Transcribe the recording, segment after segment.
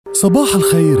صباح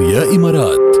الخير يا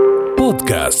إمارات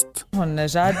بودكاست. هون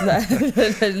جاد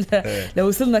لو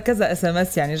وصلنا كذا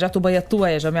SMS يعني رجعتوا بيضتوها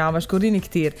يا جماعة، مشكورين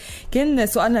كتير. كان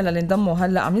سؤالنا للي انضموا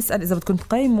هلأ عم نسأل إذا بدكم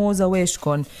تقيموا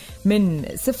زواجكم من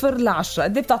 0 ل10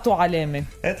 قد ايه بتعطوا علامة؟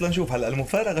 هات لنشوف. هلا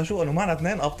المفارقة شو انه معنا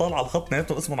 2 ابطال على الخط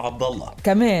نيتهم اسمهم عبدالله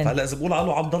كمان. هلا اذا بقول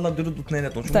على عبدالله بده يردوا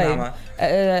اثنيناتهم شو طيب. نعمل؟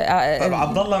 طيب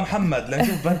عبدالله محمد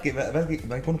لنشوف بركي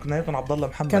ما يكونوا نيتهم عبدالله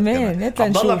محمد كمان.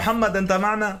 عبدالله محمد انت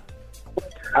معنا؟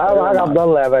 معك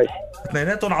عبدالله يا باشا.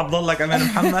 اثنيناتهم عبدالله كمان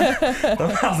محمد. طب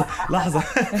لحظة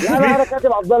لا انا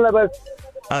كاتب عبدالله بس.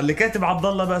 اللي كاتب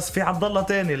عبدالله بس، في عبدالله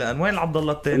تاني لان وين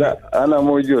العبدالله التاني؟ لا انا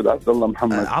موجود عبدالله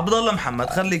محمد. عبدالله محمد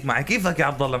خليك معي. كيفك يا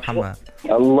عبدالله محمد؟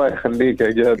 الله يخليك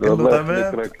يا جاد والله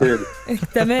يخليك خير.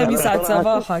 تمام يسعد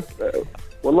صباحك.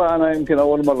 والله انا يمكن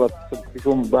اول مره اتصل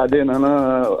بكم، بعدين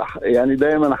انا يعني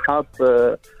دائما حاط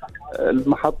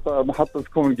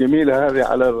محطتكم الجميله هذه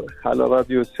على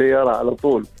راديو السياره على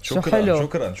طول.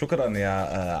 شكرا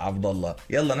يا عبد الله.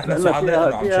 يلا نحن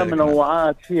سعداء فيها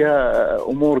منوعات، فيها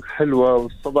امور حلوه،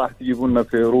 والصباح تجيبوا لنا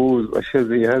فيروز واشياء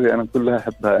زي هذه انا كلها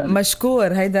احبها يعني. مشكور،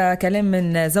 هيدا كلام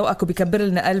من ذوقك وبيكبر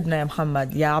لنا قلبنا يا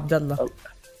محمد يا عبد الله.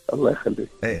 الله يخليك.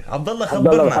 ايه عبدالله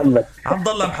خبرنا.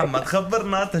 عبدالله محمد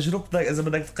خبرنا تجربتك، اذا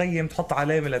بدك تقيم تحط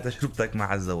علامه لتجربتك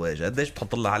مع الزواج قديش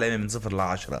بتحط لها علامه من 0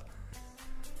 ل10؟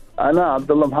 انا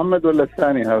عبدالله محمد ولا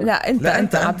الثاني هذا؟ لا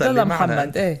انت عبدالله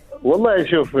محمد. ايه والله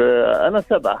شوف انا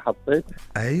 7 حطيت.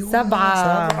 ايوه 7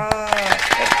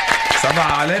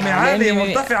 علامه عاليه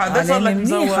مرتفعه. قد صار لك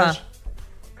مزوج؟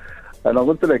 أنا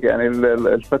قلت لك يعني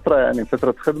الفترة يعني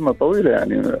فترة خدمة طويلة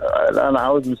يعني الآن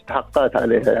عاوز مستحقات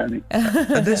عليها يعني.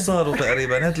 قديش صاروا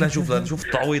تقريبا؟ هات لنشوف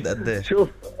التعويض قديش. شوف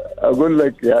أقول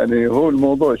لك يعني هو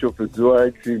الموضوع، شوف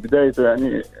الزواج في بدايته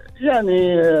يعني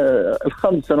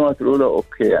ال5 سنوات الأولى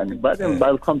أوكي يعني، بعدين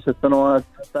بعد ال5 سنوات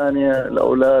الثانية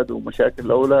الأولاد ومشاكل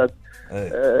الأولاد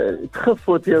تخف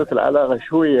وتيرة العلاقة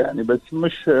شوية يعني، بس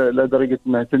مش لدرجة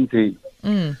أنها تنتهي.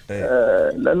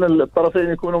 لأن الطرفين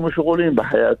يكونوا مشغولين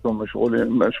بحياتهم،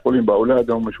 مشغولين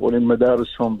بأولادهم، مشغولين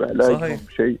مدارسهم، بعلاجهم.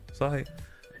 شيء صحيح.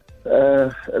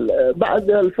 بعد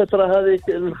الفترة هذه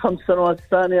ال5 سنوات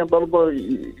الثانية برضو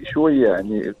شوية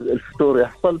يعني الفتور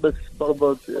يحصل، بس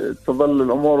برضو تظل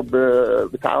الأمور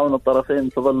بتعاون الطرفين،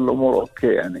 تظل الأمور أوكي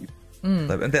يعني.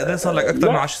 طيب أنت قديش صار لك أكثر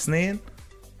من 10 سنين؟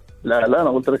 لا أنا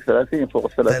قلت لك 30 فوق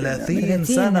 30 يعني.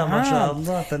 سنة ما شاء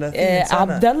الله. 30 سنة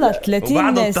عبدالله 30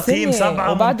 وبعده التقييم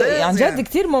 7 وبعده عن جد يعني.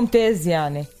 كتير ممتاز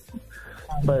يعني.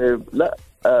 طيب لا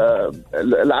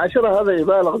العشرة هذا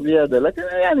يبالغ زيادة، لكن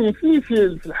يعني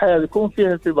في الحياة يكون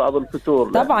فيها في بعض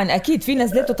الفتور طبعا أكيد في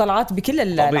نزلات وطلعات بكل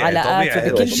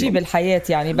العلاقات وبكل شيء بالحياة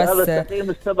يعني. بس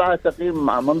التقييم 7 تقييم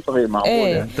مع منطقي معقول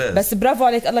يعني. بس برافو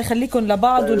عليك، الله يخليكم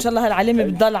لبعض وإن شاء الله هالعلامة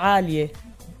بتضل عالية.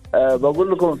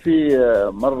 بقول لكم في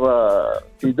مرة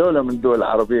في دولة من الدول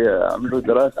العربية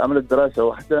عملت دراسة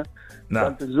واحدة. نعم.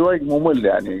 كانت الزواج ممل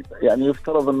يعني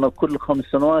يفترض انه كل 5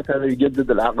 سنوات هذا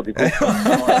يجدد العقد يكون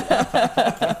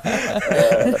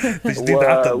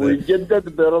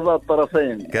ويجدد برضا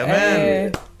الطرفين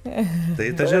كمان.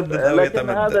 تجدد او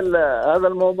يتمدد. هذا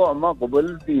الموضوع ما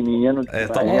قبل دينيا.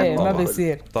 طبعا ما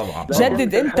بيصير. طبعا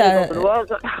جدد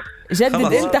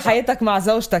انت حياتك مع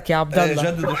زوجتك يا عبدالله.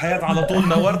 جدد الحياة على طول.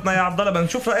 نورتنا يا عبدالله.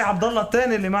 بنشوف رأي عبدالله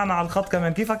الثاني اللي معنا على الخط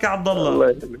كمان. كيفك يا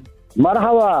عبدالله؟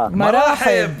 مرحبا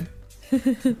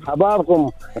حبابكم.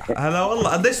 هلا والله.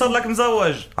 قديش صار لك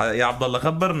مزوج يا عبدالله؟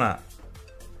 خبرنا.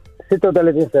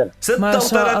 36 سنة.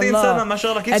 36 سنة ما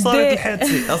شاء الله. كيف صارت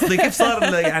الحادثة؟ قصدي كيف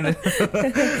صار يعني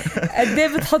قد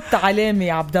ايه بتحط علامة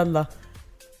يا عبدالله؟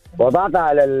 وضعتها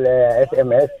على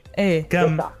SMS. ايه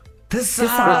كم؟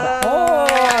 9.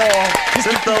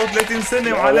 36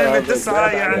 سنة وعلامة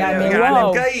 9 يعني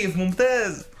مكيف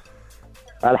ممتاز.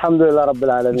 الحمد لله رب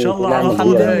العالمين. ان شاء الله على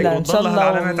طول هيك ان شاء الله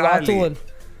على طول.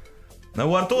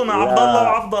 نورتونا عبدالله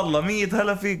وعبدالله. 100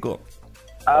 هلا فيكم.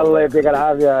 الله يديك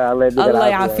العافية. الله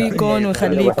يعافيكم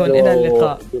ويخليكم. إلى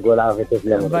اللقاء.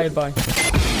 باي باي.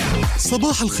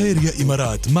 صباح الخير يا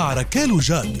إمارات مع ركال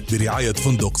وجاد برعاية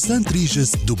فندق سانت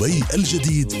ريجس دبي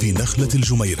الجديد في نخلة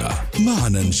الجميرة،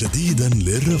 معنا جديدا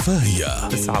للرفاهية.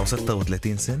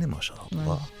 39 سنة ما شاء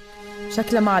الله.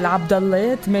 شكله مع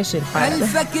العبداللات ماشي الحال. هل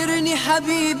فكرني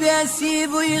حبيبي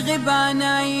اسيبه يغيب عن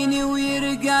عيني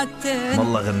ويرجع تاني؟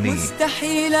 والله غنيه.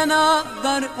 مستحيل انا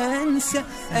اقدر انسى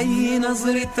اي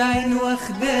نظرة عين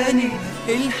واخداني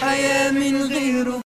الحياة من غيره.